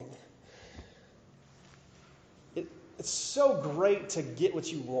It's so great to get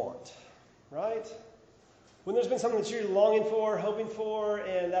what you want, right? When there's been something that you're longing for, hoping for,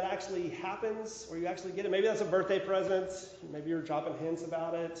 and that actually happens, or you actually get it. Maybe that's a birthday present. Maybe you're dropping hints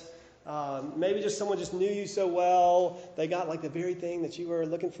about it. Maybe just someone just knew you so well, they got like the very thing that you were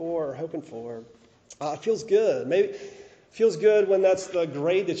looking for or hoping for. It feels good. Maybe it feels good when that's the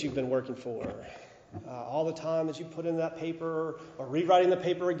grade that you've been working for. All the time that you put in that paper, or rewriting the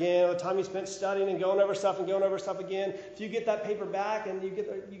paper again, all the time you spent studying and going over stuff again. If you get that paper back and you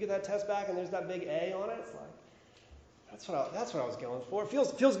get that test back and there's that big A on it, it's like, that's what I was going for. It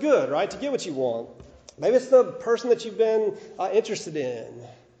feels good, right, to get what you want. Maybe it's the person that you've been interested in.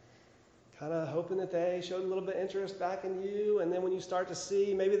 Kind of hoping that they showed a little bit of interest back in you, and then when you start to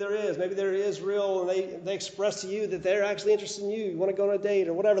see maybe there is real, and they express to you that they're actually interested in you. You want to go on a date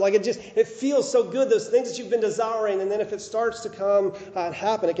or whatever. Like it feels so good. Those things that you've been desiring, and then if it starts to come and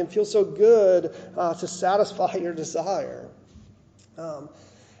happen, it can feel so good to satisfy your desire.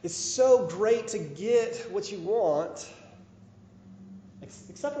 It's so great to get what you want,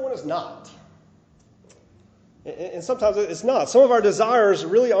 except for when it's not. And sometimes it's not. Some of our desires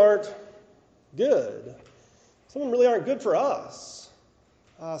really aren't good. Some of them really aren't good for us.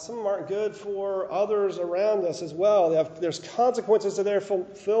 Some of them aren't good for others around us as well. There's consequences to their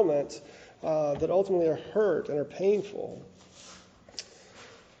fulfillment that ultimately are hurt and are painful.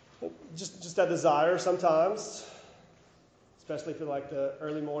 Just that desire sometimes, especially for like the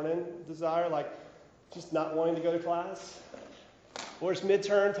early morning desire, like just not wanting to go to class. Or it's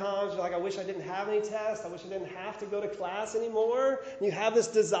midterm times, you're like, I wish I didn't have any tests. I wish I didn't have to go to class anymore. And you have this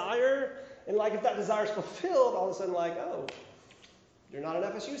desire. And like if that desire is fulfilled, all of a sudden like, oh, you're not an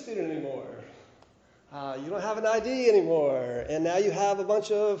FSU student anymore. You don't have an ID anymore. And now you have a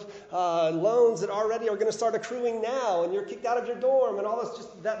bunch of loans that already are going to start accruing now. And you're kicked out of your dorm. And all this,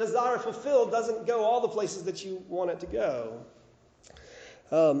 just that desire fulfilled doesn't go all the places that you want it to go.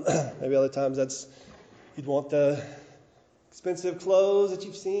 Maybe other times you'd want the expensive clothes that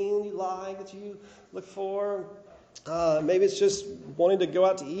you've seen, you like, that you look for. Maybe it's just wanting to go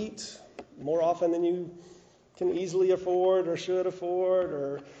out to eat more often than you can easily afford or should afford,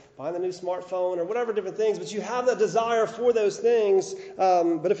 or buying the new smartphone or whatever different things. But you have that desire for those things.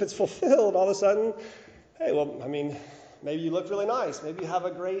 But if it's fulfilled, all of a sudden, hey, well, I mean, maybe you look really nice. Maybe you have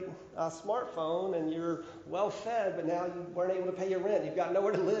a great smartphone and you're well fed, but now you weren't able to pay your rent. You've got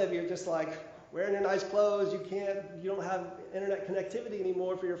nowhere to live. You're just like wearing your nice clothes. You don't have internet connectivity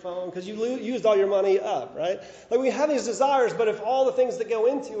anymore for your phone because you used all your money up, right? Like we have these desires, but if all the things that go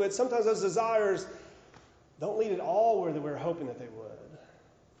into it, sometimes those desires don't lead at all where we're hoping that they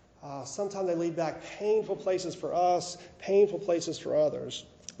would. Sometimes they lead back painful places for us, painful places for others.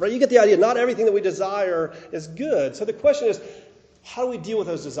 Right? You get the idea. Not everything that we desire is good. So the question is, how do we deal with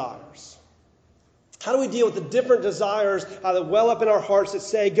those desires? How do we deal with the different desires that well up in our hearts that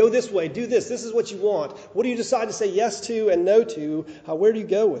say, go this way, do this, this is what you want? What do you decide to say yes to and no to? Where do you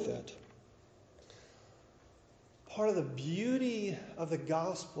go with it? Part of the beauty of the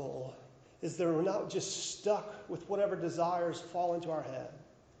gospel is that we're not just stuck with whatever desires fall into our head.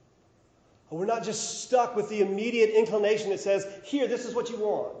 We're not just stuck with the immediate inclination that says, here, this is what you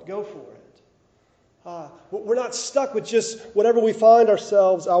want, go for it. We're not stuck with just whatever we find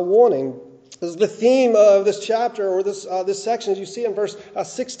ourselves wanting. This is the theme of this chapter, or this section, as you see in verse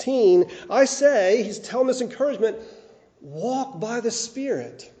 16. I say, he's telling this encouragement, walk by the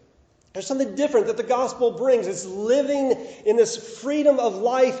Spirit. There's something different that the gospel brings. It's living in this freedom of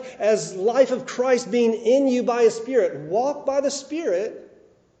life as life of Christ being in you by His Spirit. Walk by the Spirit,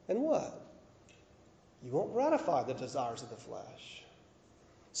 and what? You won't gratify the desires of the flesh.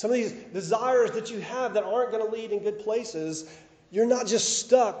 Some of these desires that you have that aren't going to lead in good places, you're not just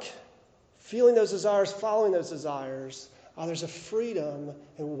stuck feeling those desires, following those desires. There's a freedom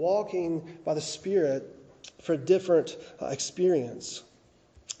in walking by the Spirit for a different experience.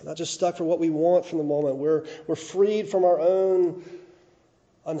 Not just stuck for what we want from the moment. We're freed from our own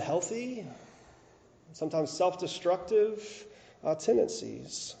unhealthy, sometimes self-destructive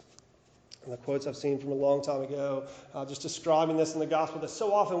tendencies. And the quotes I've seen from a long time ago, just describing this in the gospel, that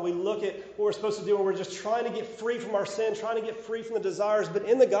so often we look at what we're supposed to do and we're just trying to get free from our sin, trying to get free from the desires. But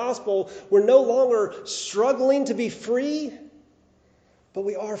in the gospel, we're no longer struggling to be free, but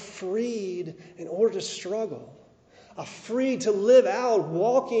we are freed in order to struggle. Free to live out,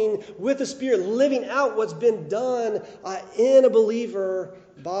 walking with the Spirit, living out what's been done in a believer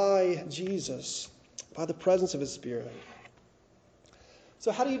by Jesus, by the presence of His Spirit.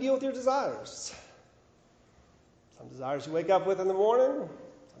 So how do you deal with your desires? Some desires you wake up with in the morning,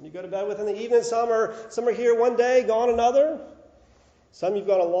 some you go to bed with in the evening, some are here one day, gone another. Some you've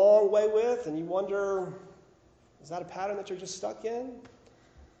gone a long way with, and you wonder, Is that a pattern that you're just stuck in?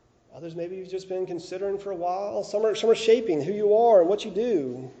 Others maybe you've just been considering for a while. Some are shaping who you are and what you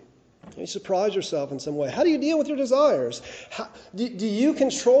do. You surprise yourself in some way. How do you deal with your desires? Do you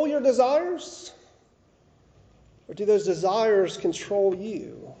control your desires? Or do those desires control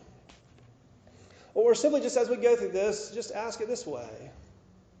you? Or simply just as we go through this, just ask it this way.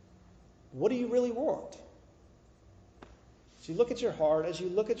 What do you really want? As you look at your heart, as you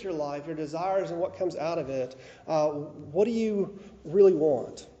look at your life, your desires and what comes out of it, what do you really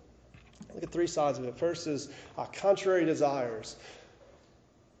want? Look at three sides of it. First is contrary desires.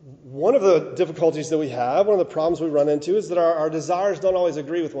 One of the difficulties that we have, one of the problems we run into is that our desires don't always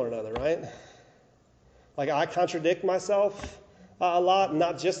agree with one another, right? Like I contradict myself a lot,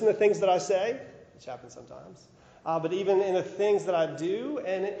 not just in the things that I say, which happens sometimes, but even in the things that I do.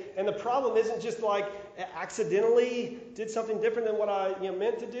 And the problem isn't just like accidentally did something different than what I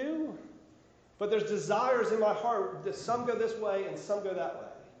meant to do, but there's desires in my heart that some go this way and some go that way.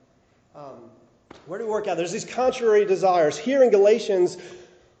 Where do we work out? There's these contrary desires. Here in Galatians,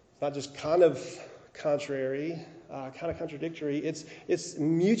 not just kind of contrary, kind of contradictory. It's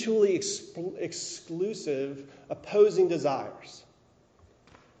mutually exclusive, opposing desires.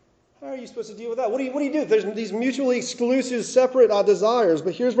 How are you supposed to deal with that? What do you do? There's these mutually exclusive, separate desires.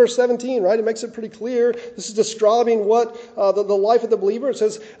 But here's verse 17, right? It makes it pretty clear. This is describing what the life of the believer. It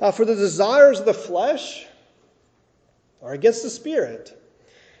says, for the desires of the flesh are against the Spirit,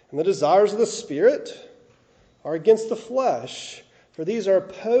 and the desires of the Spirit are against the flesh. For these are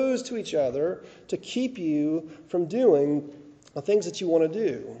opposed to each other to keep you from doing the things that you want to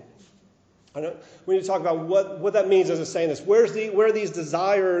do. We need to talk about what that means as it's saying this. Where are these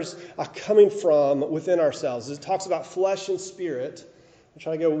desires coming from within ourselves? It talks about flesh and spirit. I'm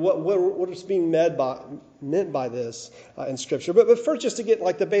trying to go, what is being meant by this in Scripture? But first, just to get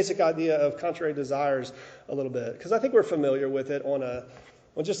like the basic idea of contrary desires a little bit, because I think we're familiar with it on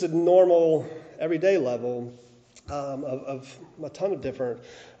just a normal, everyday level. Of a ton of different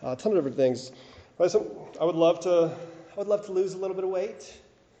things. Right, so I would love to lose a little bit of weight,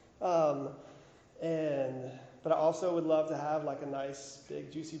 but I also would love to have like a nice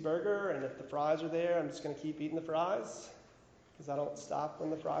big juicy burger. And if the fries are there, I'm just going to keep eating the fries because I don't stop when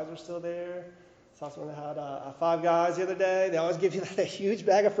the fries are still there. Saw someone that had Five Guys the other day. They always give you like a huge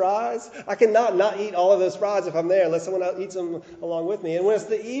bag of fries. I cannot not eat all of those fries if I'm there unless someone else eats them along with me. And when it's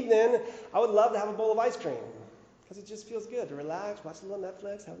the evening, I would love to have a bowl of ice cream. Because it just feels good to relax, watch a little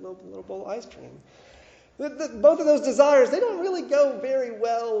Netflix, have a little bowl of ice cream. Both of those desires, they don't really go very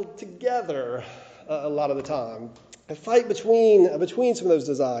well together a lot of the time. A fight between some of those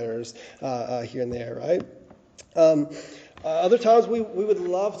desires here and there, right? Other times we would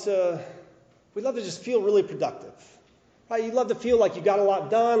love to just feel really productive. Right? You'd love to feel like you got a lot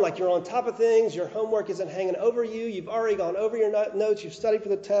done, like you're on top of things, your homework isn't hanging over you, you've already gone over your notes, you've studied for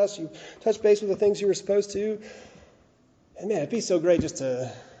the test, you've touched base with the things you were supposed to. And man, it'd be so great just to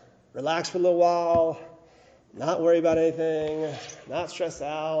relax for a little while, not worry about anything, not stress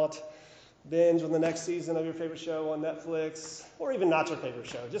out, binge on the next season of your favorite show on Netflix, or even not your favorite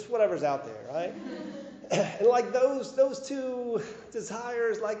show, just whatever's out there, right? And like those two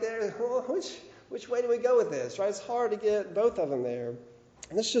desires, like there, which way do we go with this, right? It's hard to get both of them there.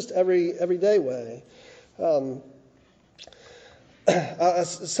 And it's just everyday way.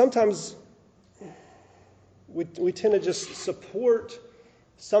 Sometimes we tend to just support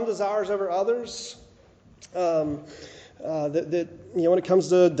some desires over others. That when it comes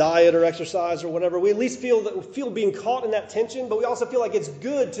to diet or exercise or whatever, we at least feel being caught in that tension, but we also feel like it's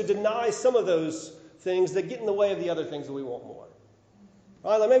good to deny some of those things that get in the way of the other things that we want more.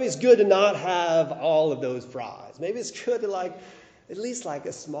 Right? Like maybe it's good to not have all of those fries. Maybe it's good to at least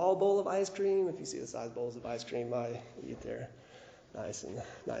a small bowl of ice cream. If you see the size bowls of ice cream I eat there, nice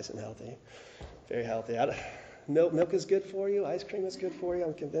and healthy, very healthy. Milk is good for you. Ice cream is good for you.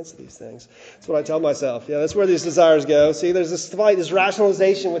 I'm convinced of these things. That's what I tell myself. Yeah, that's where these desires go. See, there's this fight, this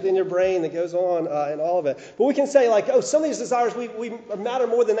rationalization within your brain that goes on in all of it. But we can say some of these desires we matter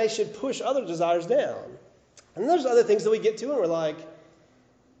more than they should push other desires down. And there's other things that we get to and we're like,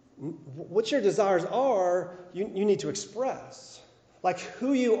 what your desires are, you need to express. Like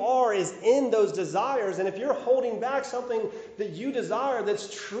who you are is in those desires. And if you're holding back something that you desire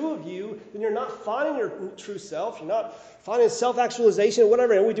that's true of you, then you're not finding your true self. You're not finding self-actualization or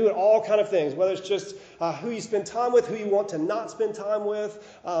whatever. And we do it all kind of things, whether it's just who you spend time with, who you want to not spend time with,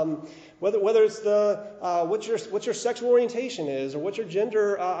 whether it's what your sexual orientation is or what your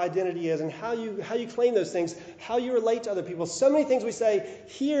gender identity is and how you claim those things, how you relate to other people. So many things we say,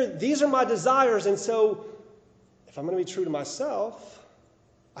 here, these are my desires. And so if I'm going to be true to myself,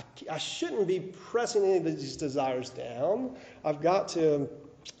 I shouldn't be pressing any of these desires down. I've got to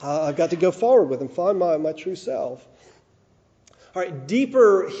go forward with and find my true self. All right,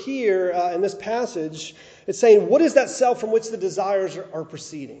 deeper here in this passage, it's saying, what is that self from which the desires are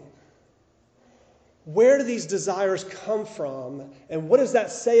proceeding? Where do these desires come from? And what does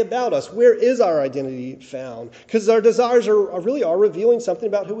that say about us? Where is our identity found? Because our desires really are revealing something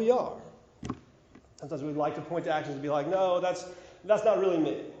about who we are. Sometimes we'd like to point to actions and be like, no, that's not really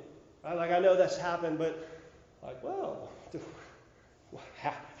me. Right? Like, I know that's happened, but like, well,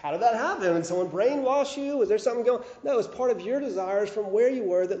 how did that happen? Did someone brainwash you? Was there something going on? No, it's part of your desires from where you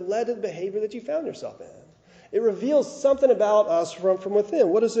were that led to the behavior that you found yourself in. It reveals something about us from within.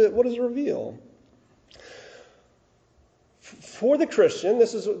 What does it reveal? For the Christian,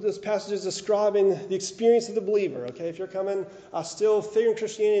 this passage is describing the experience of the believer. Okay, if you're coming still figuring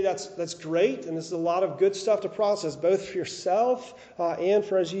Christianity, that's great, and this is a lot of good stuff to process, both for yourself and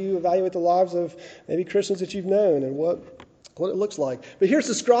for as you evaluate the lives of maybe Christians that you've known and what it looks like. But here's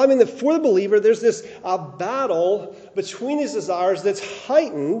describing that for the believer, there's this battle between these desires that's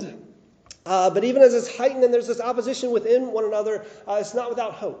heightened. But even as it's heightened and there's this opposition within one another, it's not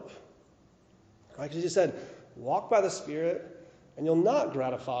without hope. Right? Because Jesus said, walk by the Spirit, and you'll not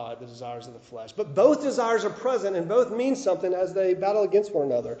gratify the desires of the flesh. But both desires are present, and both mean something as they battle against one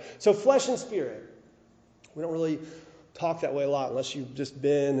another. So flesh and spirit. We don't really talk that way a lot unless you've just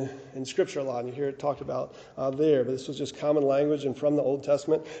been in Scripture a lot and you hear it talked about there. But this was just common language and from the Old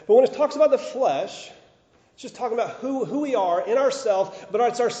Testament. But when it talks about the flesh, it's just talking about who we are in ourselves, but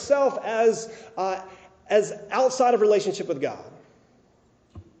it's ourself as outside of relationship with God.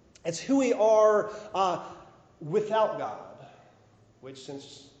 It's who we are without God, which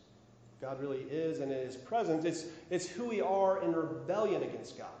since God really is and is present, it's who we are in rebellion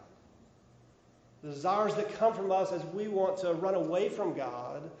against God. The desires that come from us as we want to run away from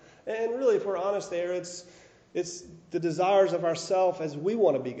God. And really, if we're honest there, it's the desires of ourself as we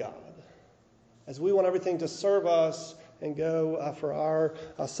want to be God. As we want everything to serve us and go for our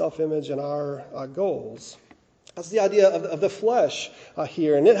self-image and our goals. That's the idea of the flesh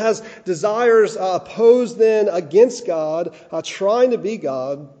here. And it has desires opposed then against God, trying to be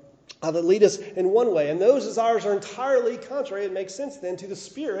God, that lead us in one way. And those desires are entirely contrary, it makes sense then, to the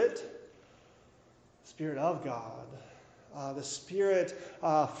Spirit of God. The Spirit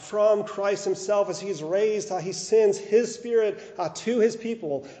from Christ himself as he's raised, he sends his Spirit to his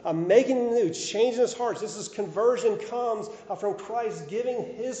people, making them new, changing his hearts. This is conversion comes from Christ giving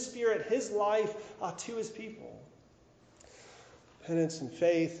his Spirit, his life to his people. Penance and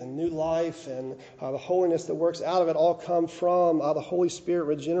faith and new life and the holiness that works out of it all come from the Holy Spirit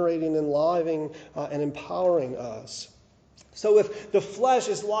regenerating, enlivening, and empowering us. So if the flesh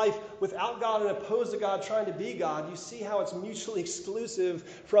is life without God and opposed to God, trying to be God, you see how it's mutually exclusive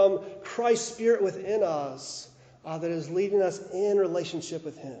from Christ's Spirit within us that is leading us in relationship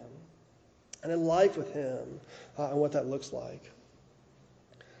with him and in life with him and what that looks like.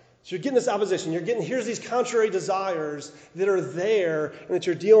 So you're getting this opposition. Here's these contrary desires that are there and that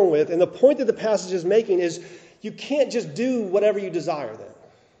you're dealing with. And the point that the passage is making is you can't just do whatever you desire then.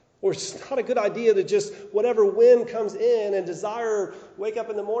 Or it's not a good idea to just whatever whim comes in and desire wake up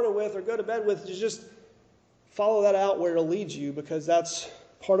in the morning with or go to bed with, to just follow that out where it'll lead you, because that's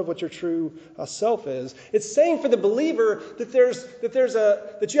part of what your true self is. It's saying for the believer that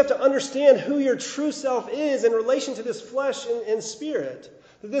that you have to understand who your true self is in relation to this flesh and spirit.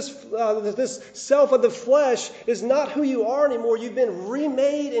 This self of the flesh is not who you are anymore. You've been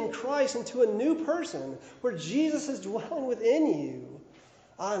remade in Christ into a new person where Jesus is dwelling within you.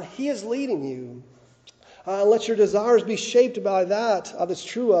 And he is leading you. Let your desires be shaped by that that's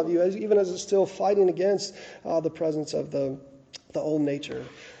true of you, even as it's still fighting against the presence of the old nature.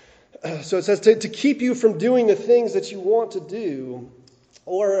 So it says to keep you from doing the things that you want to do.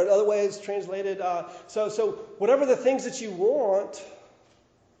 Or in other ways translated, so whatever the things that you want,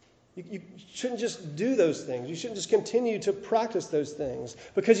 you shouldn't just do those things. You shouldn't just continue to practice those things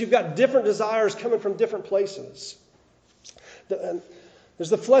because you've got different desires coming from different places. There's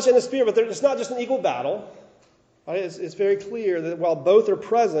the flesh and the spirit, but it's not just an equal battle. Right? It's very clear that while both are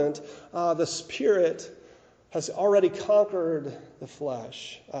present, the Spirit has already conquered the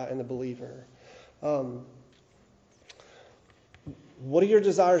flesh in the believer. What do your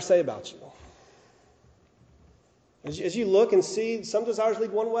desires say about you? As you look and see, some desires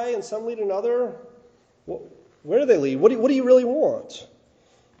lead one way and some lead another. Where do they lead? What do you really want?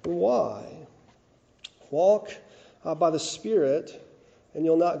 And why? Walk by the Spirit, and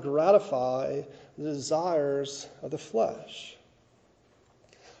you'll not gratify the desires of the flesh.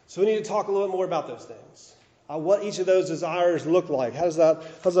 So we need to talk a little bit more about those things. what each of those desires look like. How does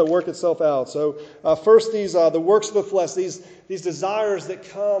that work itself out? So first, these the works of the flesh, these desires that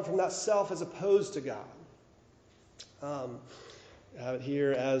come from that self as opposed to God. Have it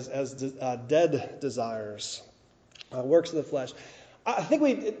here as dead desires, works of the flesh. I think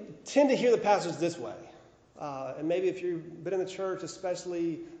we tend to hear the passage this way. And maybe if you've been in the church,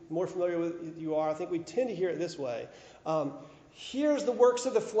 especially more familiar with you are, I think we tend to hear it this way. Here's the works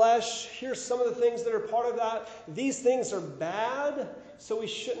of the flesh. Here's some of the things that are part of that. These things are bad, so we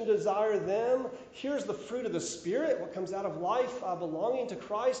shouldn't desire them. Here's the fruit of the Spirit, what comes out of life belonging to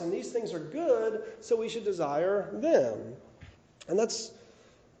Christ, and these things are good, so we should desire them. And that's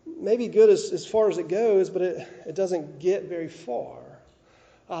maybe good as far as it goes, but it doesn't get very far.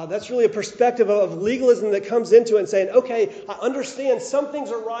 That's really a perspective of legalism that comes into it and saying, okay, I understand some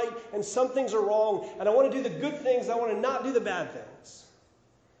things are right and some things are wrong, and I want to do the good things, I want to not do the bad things.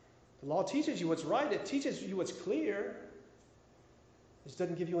 The law teaches you what's right, it teaches you what's clear. It just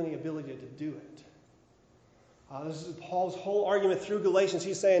doesn't give you any ability to do it. This is Paul's whole argument through Galatians.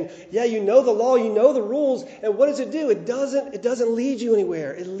 He's saying, yeah, you know the law, you know the rules, and what does it do? It doesn't lead you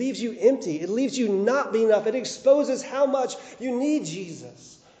anywhere. It leaves you empty. It leaves you not being enough. It exposes how much you need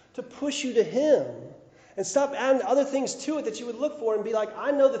Jesus to push you to Him. And stop adding other things to it that you would look for and be like,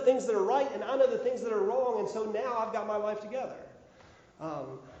 I know the things that are right and I know the things that are wrong, and so now I've got my life together.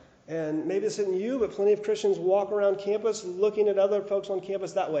 And maybe this isn't you, but plenty of Christians walk around campus looking at other folks on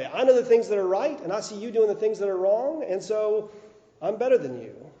campus that way. I know the things that are right, and I see you doing the things that are wrong, and so I'm better than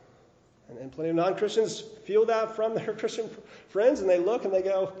you. And plenty of non-Christians feel that from their Christian friends, and they look and they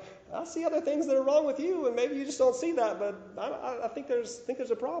go, I see other things that are wrong with you, and maybe you just don't see that, but I think there's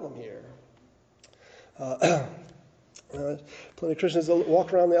a problem here. Plenty of Christians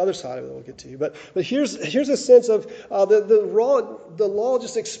walk around the other side of it. We'll get to you, but here's a sense of the law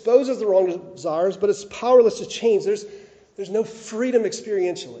just exposes the wrong desires, but it's powerless to change. There's no freedom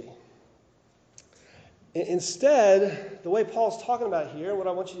experientially. Instead, the way Paul's talking about here, what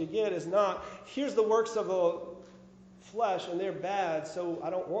I want you to get is not here's the works of the flesh and they're bad, so I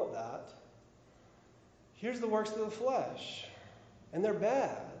don't want that. Here's the works of the flesh and they're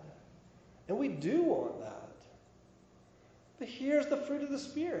bad, and we do want that. But here's the fruit of the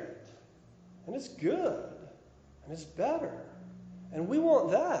Spirit, and it's good, and it's better, and we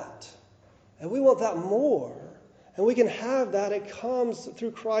want that, and we want that more, and we can have that. It comes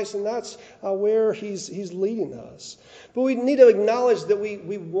through Christ, and that's where He's leading us. But we need to acknowledge that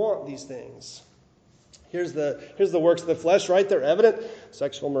we want these things. Here's the works of the flesh, right? They're evident.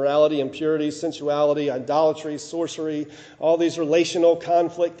 Sexual morality, impurity, sensuality, idolatry, sorcery, all these relational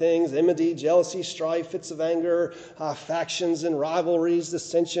conflict things, enmity, jealousy, strife, fits of anger, factions and rivalries,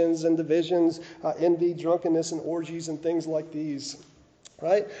 dissensions and divisions, envy, drunkenness, and orgies, and things like these,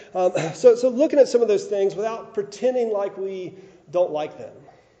 right? So looking at some of those things without pretending like we don't like them.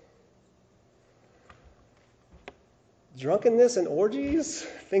 Drunkenness and orgies,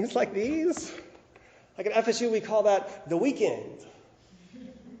 things like these. Like at FSU, we call that the weekend.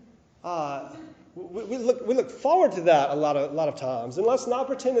 We look forward to that a lot of times. And let's not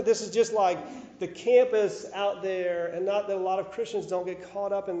pretend that this is just like the campus out there, and not that a lot of Christians don't get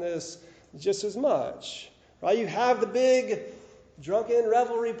caught up in this just as much. Right? You have the big drunken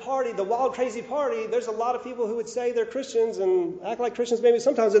revelry party, the wild, crazy party. There's a lot of people who would say they're Christians and act like Christians maybe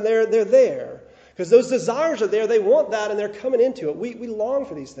sometimes, and they're there. Because those desires are there. They want that, and they're coming into it. We long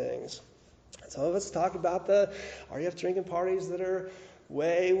for these things. Some of us talk about the RUF drinking parties that are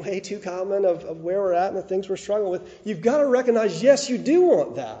way, way too common of where we're at and the things we're struggling with. You've got to recognize, yes, you do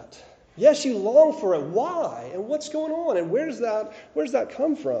want that. Yes, you long for it. Why? And what's going on? And where does that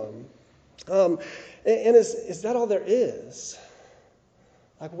come from? And is that all there is?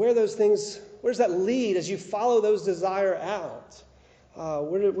 Like where does that lead as you follow those desires out?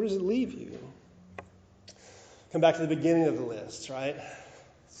 Where does it leave you? Come back to the beginning of the list, right?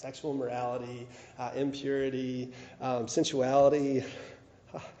 Sexual morality, impurity, sensuality.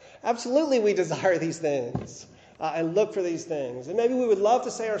 Absolutely, we desire these things and look for these things. And maybe we would love to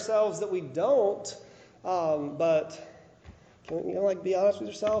say ourselves that we don't, but can you be honest with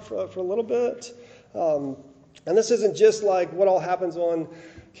yourself for a little bit? And this isn't just like what all happens on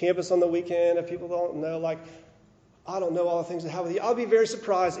campus on the weekend. If people don't know, I don't know all the things that happen with you. I'll be very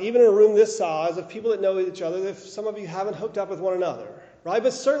surprised, even in a room this size, of people that know each other, if some of you haven't hooked up with one another. Right?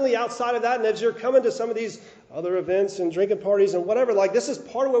 But certainly outside of that, and as you're coming to some of these other events and drinking parties and whatever, this is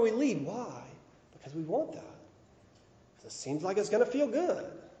part of where we lead. Why? Because we want that. Because it seems like it's going to feel good.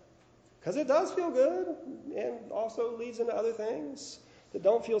 Because it does feel good, and also leads into other things that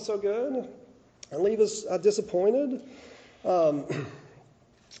don't feel so good and leave us disappointed.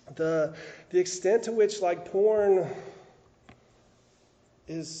 The extent to which porn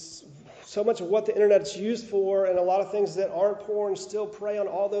is so much of what the internet's used for, and a lot of things that aren't porn still prey on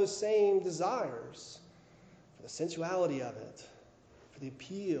all those same desires. For the sensuality of it, for the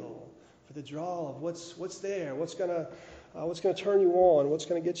appeal, for the draw of what's there, what's gonna turn you on, what's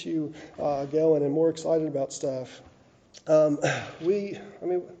gonna get you going and more excited about stuff. We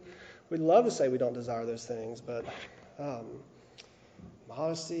love to say we don't desire those things, but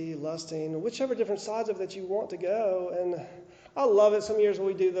modesty, lusting, whichever different sides of it that you want to go. And I love it. Some years when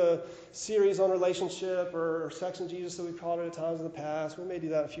we do the series on relationship or sex and Jesus that we've called it at times in the past, we may do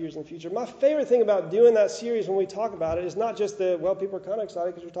that a few years in the future. My favorite thing about doing that series when we talk about it is not just that, people are kind of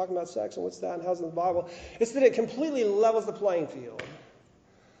excited because we're talking about sex and what's that and how's it in the Bible. It's that it completely levels the playing field.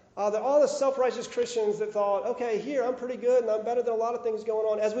 That all the self-righteous Christians that thought, okay, here, I'm pretty good and I'm better than a lot of things going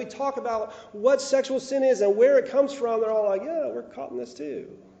on. As we talk about what sexual sin is and where it comes from, they're all like, yeah, we're caught in this too.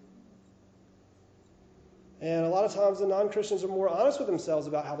 And a lot of times the non-Christians are more honest with themselves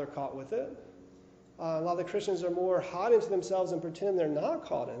about how they're caught with it. A lot of the Christians are more hiding to themselves and pretend they're not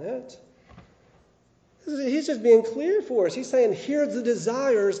caught in it. He's just being clear for us. He's saying, here's the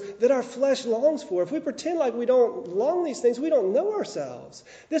desires that our flesh longs for. If we pretend like we don't long these things, we don't know ourselves.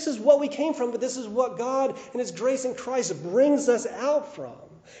 This is what we came from, but this is what God in His grace in Christ brings us out from,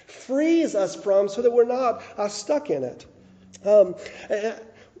 frees us from, so that we're not stuck in it. We're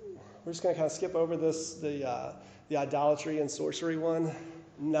just going to kind of skip over the idolatry and sorcery one.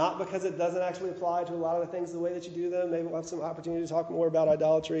 Not because it doesn't actually apply to a lot of the things the way that you do them. Maybe we'll have some opportunity to talk more about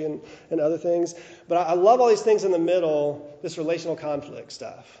idolatry and other things. But I love all these things in the middle, this relational conflict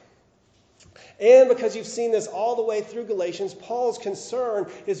stuff. And because you've seen this all the way through Galatians, Paul's concern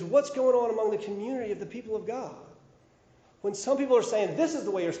is what's going on among the community of the people of God. When some people are saying, this is the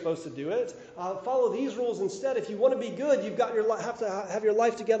way you're supposed to do it, follow these rules instead. If you want to be good, you've got have to have your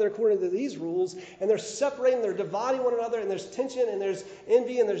life together according to these rules. And they're separating, they're dividing one another, and there's tension, and there's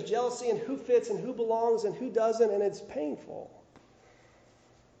envy, and there's jealousy, and who fits, and who belongs, and who doesn't, and it's painful.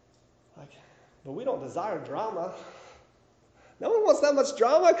 But we don't desire drama. No one wants that much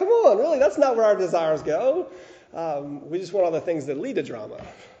drama. Come on, really, that's not where our desires go. We just want all the things that lead to drama.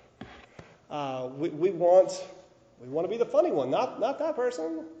 We want to be the funny one, not that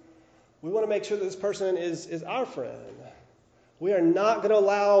person. We want to make sure that this person is our friend. We are not going to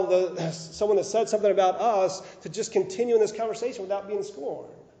allow someone that said something about us to just continue in this conversation without being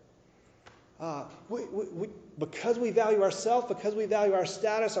scorned. Because we value ourselves, because we value our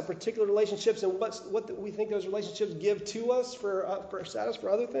status, our particular relationships, and what we think those relationships give to us for status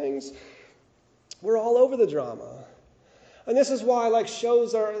for other things, we're all over the drama. And this is why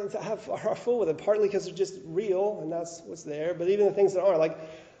shows are full with it, partly because they're just real, and that's what's there. But even the things that aren't,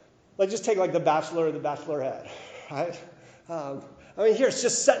 just take The Bachelor or The Bachelorette, right? Here it's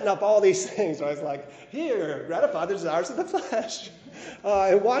just setting up all these things. Right? It's here, gratify the desires of the flesh,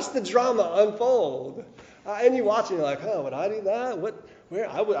 and watch the drama unfold. And you watch, and you're like, oh, would I do that?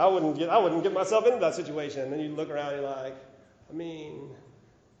 I wouldn't get myself into that situation. And then you look around, and you're like,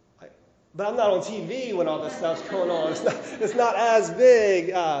 but I'm not on TV when all this stuff's going on. It's not as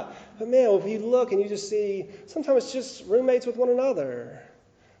big. But man, if you look and you just see, sometimes it's just roommates with one another.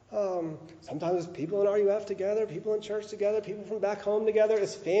 Sometimes it's people in RUF together, people in church together, people from back home together.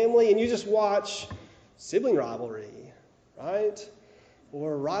 It's family, and you just watch sibling rivalry, right?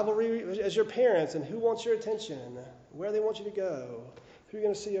 Or rivalry as your parents and who wants your attention, where they want you to go, who you're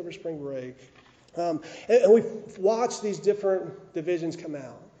going to see over spring break. And we watch these different divisions come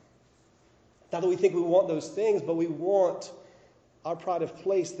out. Not that we think we want those things, but we want our pride of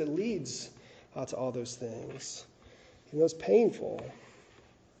place that leads to all those things. It's painful.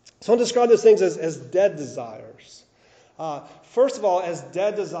 So I want to describe those things as dead desires. First of all, as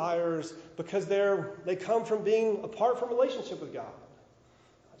dead desires because they come from being apart from relationship with God.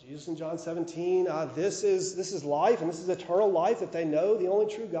 Jesus in John 17, this is life, and this is eternal life, that they know the only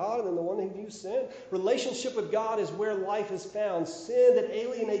true God and then the one whom you sent. Relationship with God is where life is found. Sin that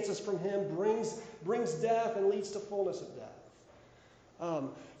alienates us from Him brings death and leads to fullness of death.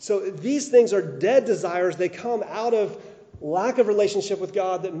 So these things are dead desires. They come out of lack of relationship with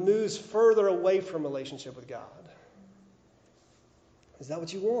God that moves further away from relationship with God. Is that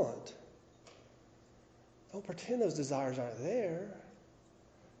what you want? Don't pretend those desires aren't there.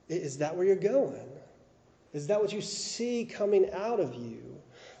 Is that where you're going? Is that what you see coming out of you?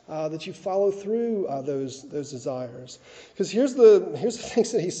 That you follow through those desires? Because here's the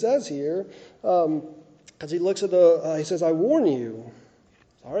things that he says here. As he looks at he says, I warn you.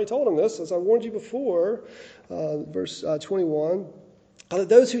 I already told him this, as I warned you before. Verse 21. That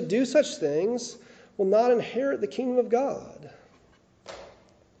those who do such things will not inherit the kingdom of God.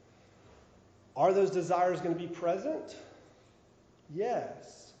 Are those desires going to be present?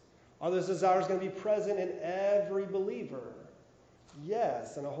 Yes. Are those desires going to be present in every believer?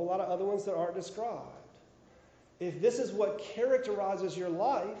 Yes. And a whole lot of other ones that aren't described. If this is what characterizes your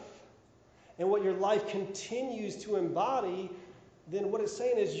life and what your life continues to embody, then what it's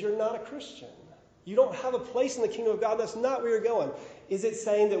saying is you're not a Christian. You don't have a place in the kingdom of God. That's not where you're going. Is it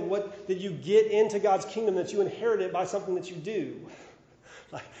saying that you get into God's kingdom, that you inherit it by something that you do?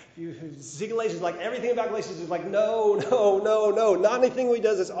 Like, you see Galatians, like everything about Galatians is like, no. Not anything he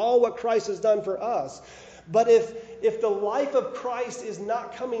does. It's all what Christ has done for us. But if the life of Christ is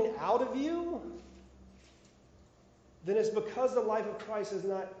not coming out of you, then it's because the life of Christ is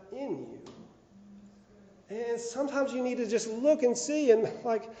not in you. And sometimes you need to just look and see, and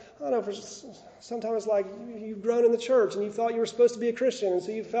like, I don't know, sometimes it's like you've grown in the church and you thought you were supposed to be a Christian, and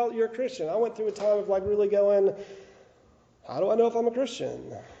so you felt you're a Christian. I went through a time of like really going, how do I know if I'm a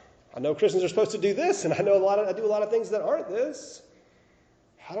Christian? I know Christians are supposed to do this, and I do a lot of things that aren't this.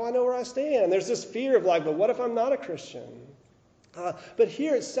 How do I know where I stand? There's this fear of like, but what if I'm not a Christian? But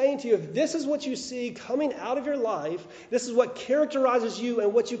here it's saying to you, if this is what you see coming out of your life, this is what characterizes you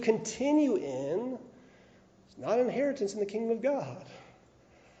and what you continue in, it's not an inheritance in the kingdom of God.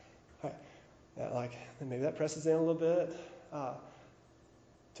 All right. Like, maybe that presses in a little bit.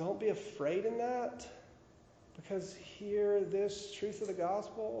 Don't be afraid in that, because here, this truth of the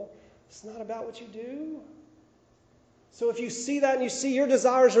gospel, it's not about what you do. So if you see that and you see your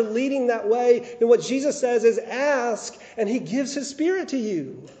desires are leading that way, then what Jesus says is ask, and he gives his Spirit to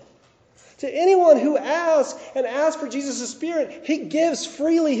you. To anyone who asks and asks for Jesus' Spirit, he gives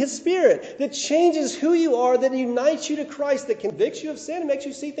freely his Spirit that changes who you are, that unites you to Christ, that convicts you of sin and makes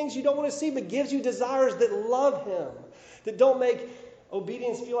you see things you don't want to see, but gives you desires that love him, that don't make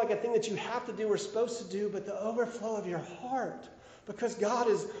obedience feel like a thing that you have to do or supposed to do, but the overflow of your heart. Because God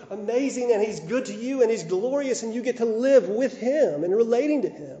is amazing and he's good to you and he's glorious and you get to live with him and relating to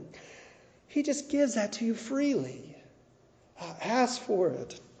him. He just gives that to you freely. Ask for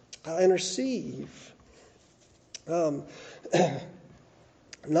it and receive. Not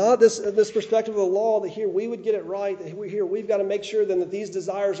this perspective of the law that here we would get it right, that here we've got to make sure then that these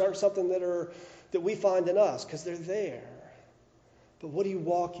desires aren't something that we find in us, because they're there. But what do you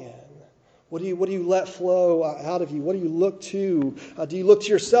walk in? What do you let flow out of you? What do you look to? Do you look to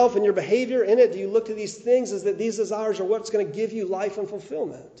yourself and your behavior in it? Do you look to these things as that these desires are what's going to give you life and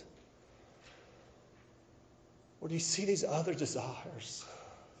fulfillment? Or do you see these other desires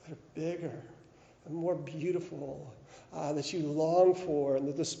that are bigger and more beautiful, that you long for and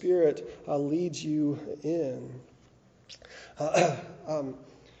that the Spirit leads you in?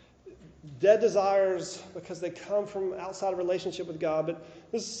 Dead desires because they come from outside of relationship with God. But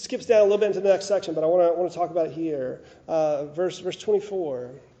this skips down a little bit into the next section, but I want to talk about it here. Verse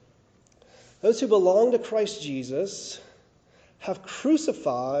 24. Those who belong to Christ Jesus have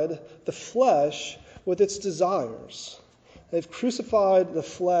crucified the flesh with its desires. They've crucified the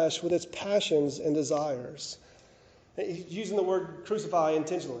flesh with its passions and desires. He's using the word crucify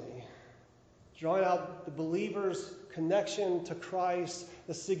intentionally, drawing out the believer's connection to Christ,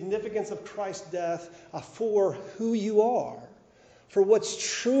 the significance of Christ's death for who you are, for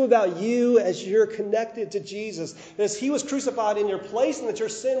what's true about you as you're connected to Jesus. As he was crucified in your place and that your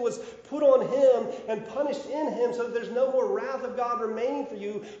sin was put on him and punished in him so that there's no more wrath of God remaining for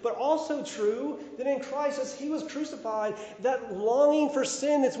you, but also true that in Christ as he was crucified, that longing for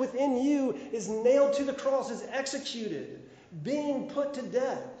sin that's within you is nailed to the cross, is executed, being put to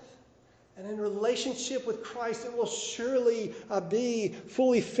death. And in relationship with Christ, it will surely be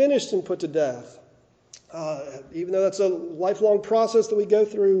fully finished and put to death. Even though that's a lifelong process that we go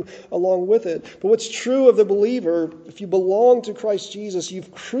through along with it. But what's true of the believer, if you belong to Christ Jesus,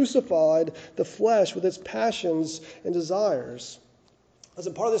 you've crucified the flesh with its passions and desires. As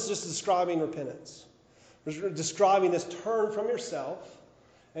a part of this is just describing repentance. We're describing this turn from yourself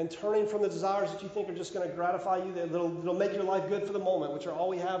and turning from the desires that you think are just going to gratify you, that'll make your life good for the moment, which are all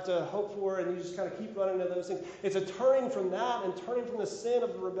we have to hope for, and you just kind of keep running into those things. It's a turning from that and turning from the sin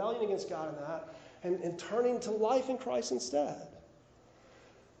of the rebellion against God in that and turning to life in Christ instead.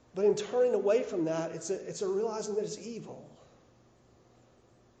 But in turning away from that, it's a realizing that it's evil.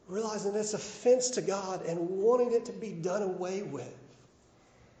 Realizing that it's offense to God and wanting it to be done away with.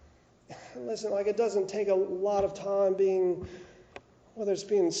 Listen, it doesn't take a lot of time whether it's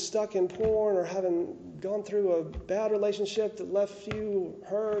being stuck in porn or having gone through a bad relationship that left you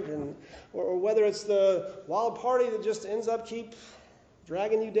hurt, or whether it's the wild party that just ends up keep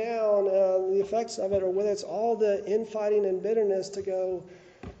dragging you down, the effects of it, or whether it's all the infighting and bitterness to go,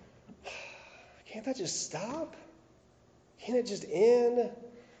 can't that just stop? Can't it just end?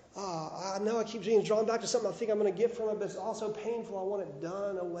 I know I keep being drawn back to something I think I'm going to get from it, but it's also painful. I want it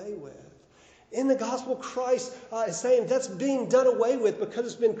done away with. In the gospel, Christ is saying that's being done away with because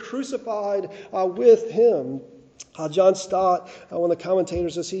it's been crucified with him. John Stott, one of the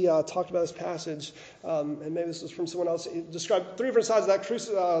commentators, as he talked about this passage, and maybe this was from someone else, he described three different sides of that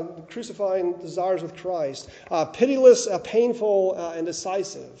crucifying desires with Christ. Pitiless, painful, and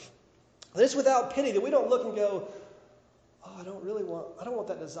decisive. This without pity, that we don't look and go, oh, I don't want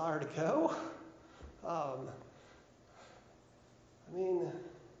that desire to go.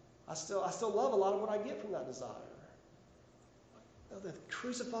 I still love a lot of what I get from that desire. The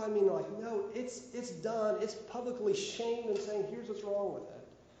crucifying meaning like, no, it's done. It's publicly shamed and saying, here's what's wrong with it.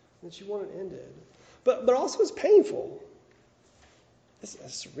 And that you want it ended. But also it's painful.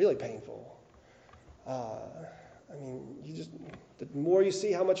 It's really painful. The more you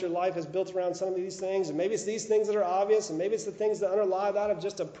see how much your life is built around some of these things, and maybe it's these things that are obvious, and maybe it's the things that underlie that of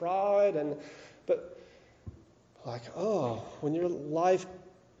just a pride, but like, oh, when your life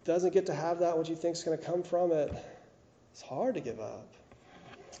doesn't get to have that, what you think is going to come from it, it's hard to give up.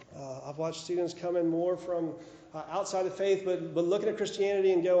 I've watched students come in more from outside the faith, but looking at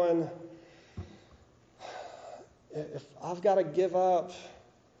Christianity and going, if I've got to give up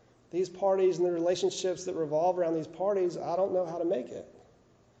these parties and the relationships that revolve around these parties, I don't know how to make it.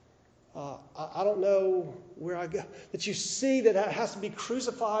 I don't know where I go. That you see that it has to be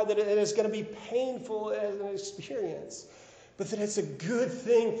crucified, that it is going to be painful as an experience, but that it's a good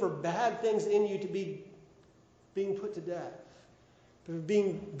thing for bad things in you to be being put to death,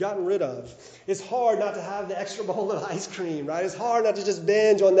 being gotten rid of. It's hard not to have the extra bowl of ice cream, right? It's hard not to just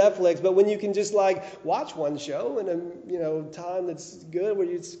binge on Netflix, but when you can just watch one show in a time that's good, where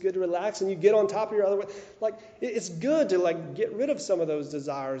it's good to relax and you get on top of your other, it's good to get rid of some of those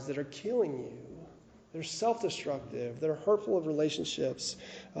desires that are killing you. They're self-destructive. They're hurtful of relationships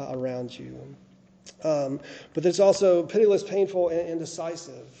around you. But there's also pitiless, painful, and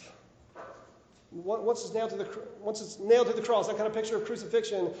decisive. Once it's nailed to the cross, that kind of picture of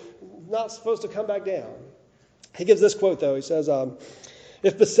crucifixion, not supposed to come back down. He gives this quote, though. He says,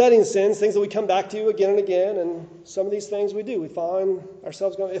 if besetting sins, things that we come back to again and again, and some of these things we do, we find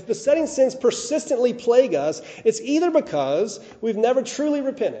ourselves going, if besetting sins persistently plague us, it's either because we've never truly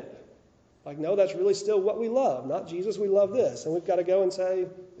repented. No, that's really still what we love. Not Jesus, we love this. And we've got to go and say,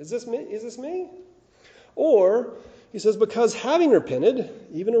 is this me? Is this me? Or, he says, because having repented,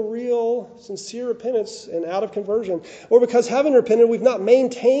 even a real, sincere repentance and out of conversion, or because having repented, we've not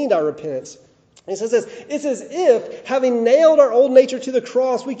maintained our repentance. And he says this, it's as if, having nailed our old nature to the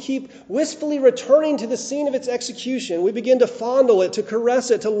cross, we keep wistfully returning to the scene of its execution. We begin to fondle it, to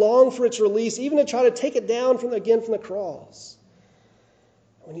caress it, to long for its release, even to try to take it down from the cross.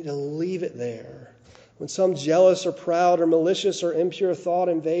 We need to leave it there. When some jealous or proud or malicious or impure thought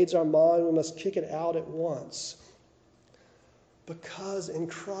invades our mind, we must kick it out at once. Because in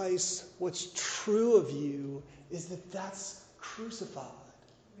Christ, what's true of you is that that's crucified.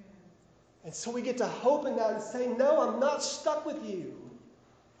 And so we get to hope in that and say, no, I'm not stuck with you.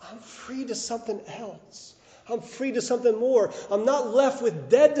 I'm free to something else. I'm free to something more. I'm not left with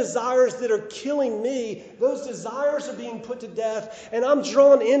dead desires that are killing me. Those desires are being put to death, and I'm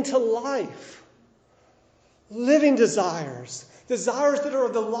drawn into life. Living desires. Desires that are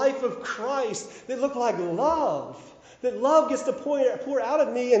of the life of Christ, that look like love. That love gets to pour out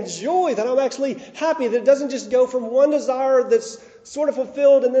of me, and joy, that I'm actually happy, that it doesn't just go from one desire that's sort of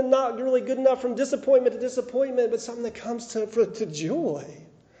fulfilled and then not really good enough, from disappointment to disappointment, but something that comes to joy.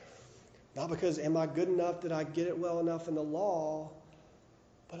 Not because am I good enough that I get it well enough in the law,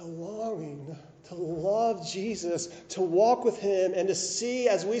 but a longing to love Jesus, to walk with him, and to see,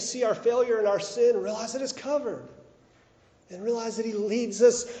 as we see our failure and our sin, realize that it's covered. And realize that he leads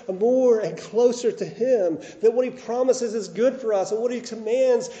us more and closer to him. That what he promises is good for us, and what he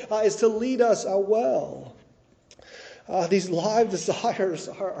commands is to lead us well. These live desires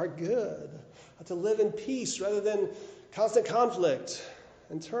are good. To live in peace rather than constant conflict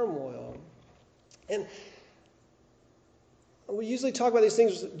and turmoil. And we usually talk about these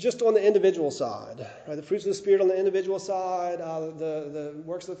things just on the individual side. Right? The fruits of the Spirit on the individual side, the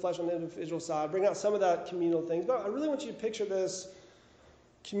works of the flesh on the individual side. Bring out some of that communal things. But I really want you to picture this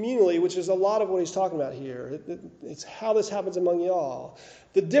communally, which is a lot of what he's talking about here. It's how this happens among y'all.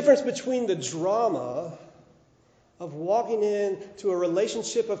 The difference between the drama of walking into a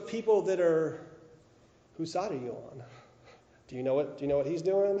relationship of people that are, whose side are you on? Do you know what he's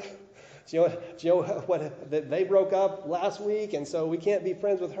doing? Do you know what that they broke up last week, and so we can't be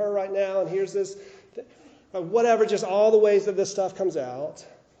friends with her right now, and here's this, whatever, just all the ways that this stuff comes out.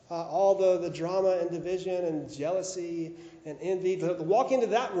 all the drama and division and jealousy and envy. To walk into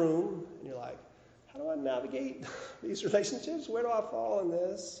that room, and you're like, how do I navigate these relationships? Where do I fall in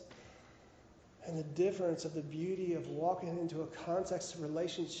this? And the difference of the beauty of walking into a context of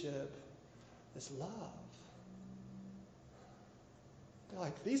relationship is love. They're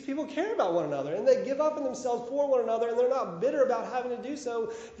like, these people care about one another, and they give up on themselves for one another, and they're not bitter about having to do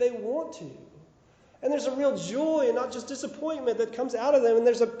so. They want to. And there's a real joy and not just disappointment that comes out of them, and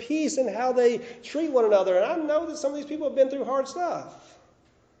there's a peace in how they treat one another. And I know that some of these people have been through hard stuff.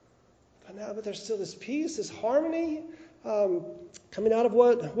 But there's still this peace, this harmony coming out of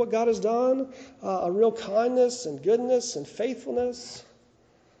what God has done, a real kindness and goodness and faithfulness.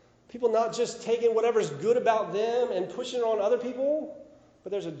 People not just taking whatever's good about them and pushing it on other people,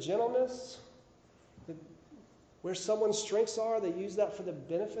 but there's a gentleness. Where someone's strengths are, they use that for the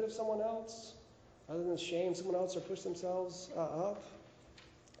benefit of someone else, rather than shame someone else or push themselves up.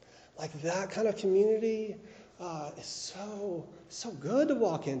 Like that kind of community is so good to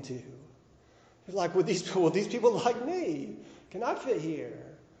walk into. Like, will these people like me? Can I fit here?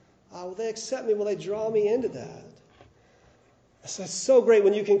 Will they accept me? Will they draw me into that? It's so great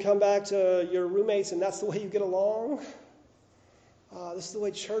when you can come back to your roommates and that's the way you get along. This is the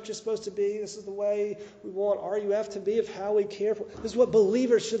way church is supposed to be. This is the way we want RUF to be, of how we care for. This is what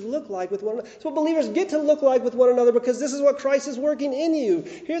believers should look like with one another. It's what believers get to look like with one another, because this is what Christ is working in you.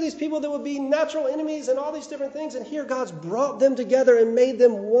 Here are these people that would be natural enemies and all these different things, and here God's brought them together and made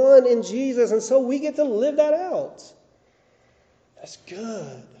them one in Jesus, and so we get to live that out. That's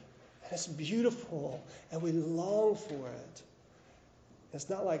good, and it's beautiful, and we long for it. It's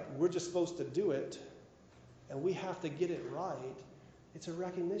not like we're just supposed to do it, and we have to get it right. It's a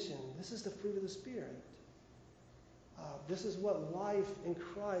recognition. This is the fruit of the Spirit. This is what life in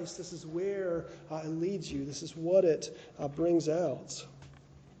Christ, this is where it leads you. This is what it brings out.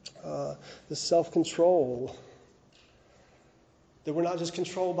 The self-control. That we're not just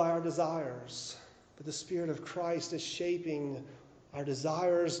controlled by our desires, but the Spirit of Christ is shaping our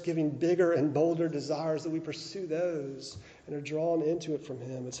desires, giving bigger and bolder desires, that we pursue those and are drawn into it from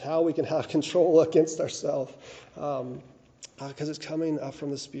Him. It's how we can have control against ourselves. Because it's coming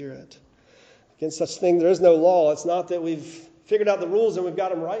from the Spirit. Against such thing, there is no law. It's not that we've figured out the rules and we've got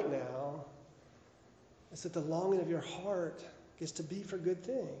them right now. It's that the longing of your heart gets to be for good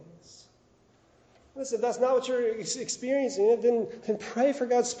things. Listen, if that's not what you're experiencing, then pray for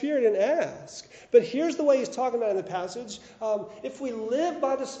God's Spirit and ask. But here's the way He's talking about in the passage. If we live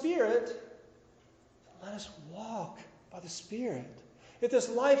by the Spirit, let us walk by the Spirit. If this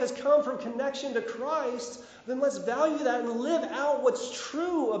life has come from connection to Christ, then let's value that and live out what's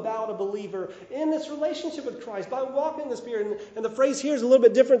true about a believer in this relationship with Christ by walking in the Spirit. And the phrase here is a little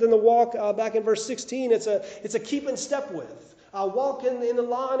bit different than the walk back in verse 16. It's a keep in step with. Walk in the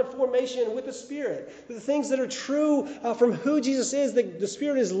line of formation with the Spirit. The things that are true from who Jesus is, that the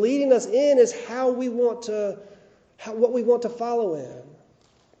Spirit is leading us in, is what we want to follow in.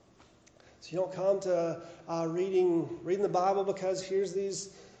 So you don't come to reading the Bible because here's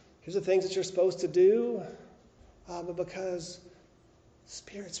the things that you're supposed to do, but because the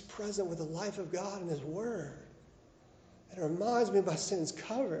Spirit's present with the life of God and His Word. And it reminds me my sin's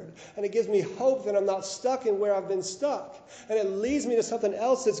covered, and it gives me hope that I'm not stuck in where I've been stuck, and it leads me to something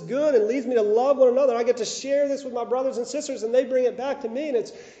else that's good and leads me to love one another. I get to share this with my brothers and sisters, and they bring it back to me, and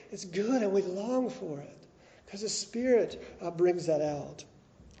it's good, and we long for it because the Spirit brings that out.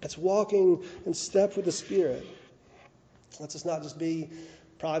 It's walking in step with the Spirit. Let's us not just be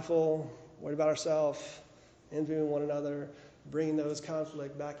prideful, worried about ourselves, envying one another, bringing those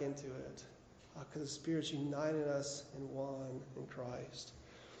conflict back into it. Because the Spirit's uniting us in one in Christ.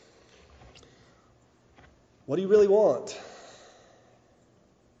 What do you really want?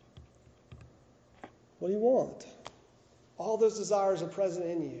 What do you want? All those desires are present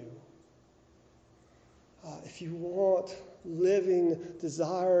in you. If you want living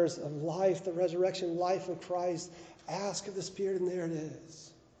desires of life, the resurrection life of Christ, ask of the Spirit, and there it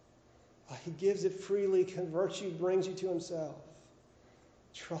is. He gives it freely, converts you, brings you to Himself.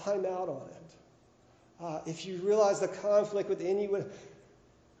 Try Him out on it. If you realize the conflict within you,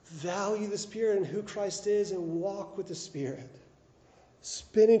 value the Spirit and who Christ is and walk with the Spirit.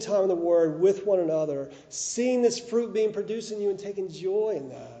 Spending time in the Word with one another, seeing this fruit being produced in you and taking joy in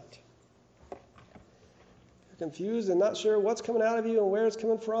that. Confused and not sure what's coming out of you and where it's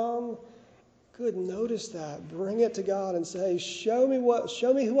coming from, good, notice that. Bring it to God and say, show me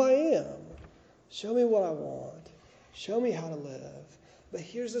who I am. Show me what I want. Show me how to live. But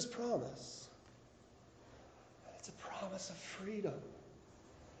here's this promise. It's a promise of freedom.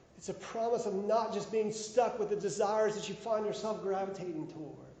 It's a promise of not just being stuck with the desires that you find yourself gravitating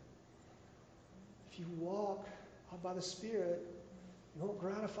toward. you walk by the Spirit, you won't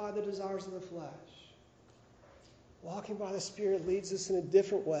gratify the desires of the flesh. Walking by the Spirit leads us in a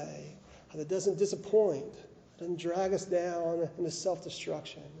different way that doesn't disappoint, doesn't drag us down into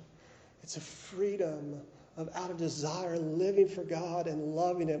self-destruction. It's a freedom out of desire, living for God and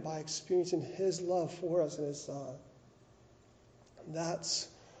loving it by experiencing His love for us and His Son. And that's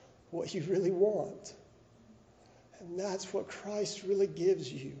what you really want. And that's what Christ really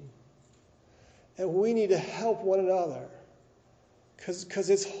gives you. And we need to help one another. Because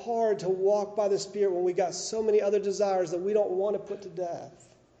it's hard to walk by the Spirit when we got so many other desires that we don't want to put to death.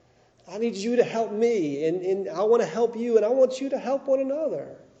 I need you to help me, and I want to help you, and I want you to help one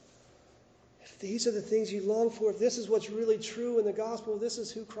another. If these are the things you long for, if this is what's really true in the gospel, this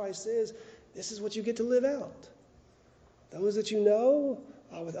is who Christ is, this is what you get to live out. Those that you know,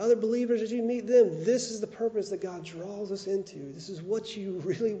 with other believers as you meet them, this is the purpose that God draws us into. This is what you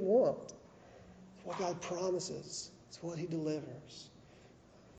really want. It's what God promises. It's what He delivers.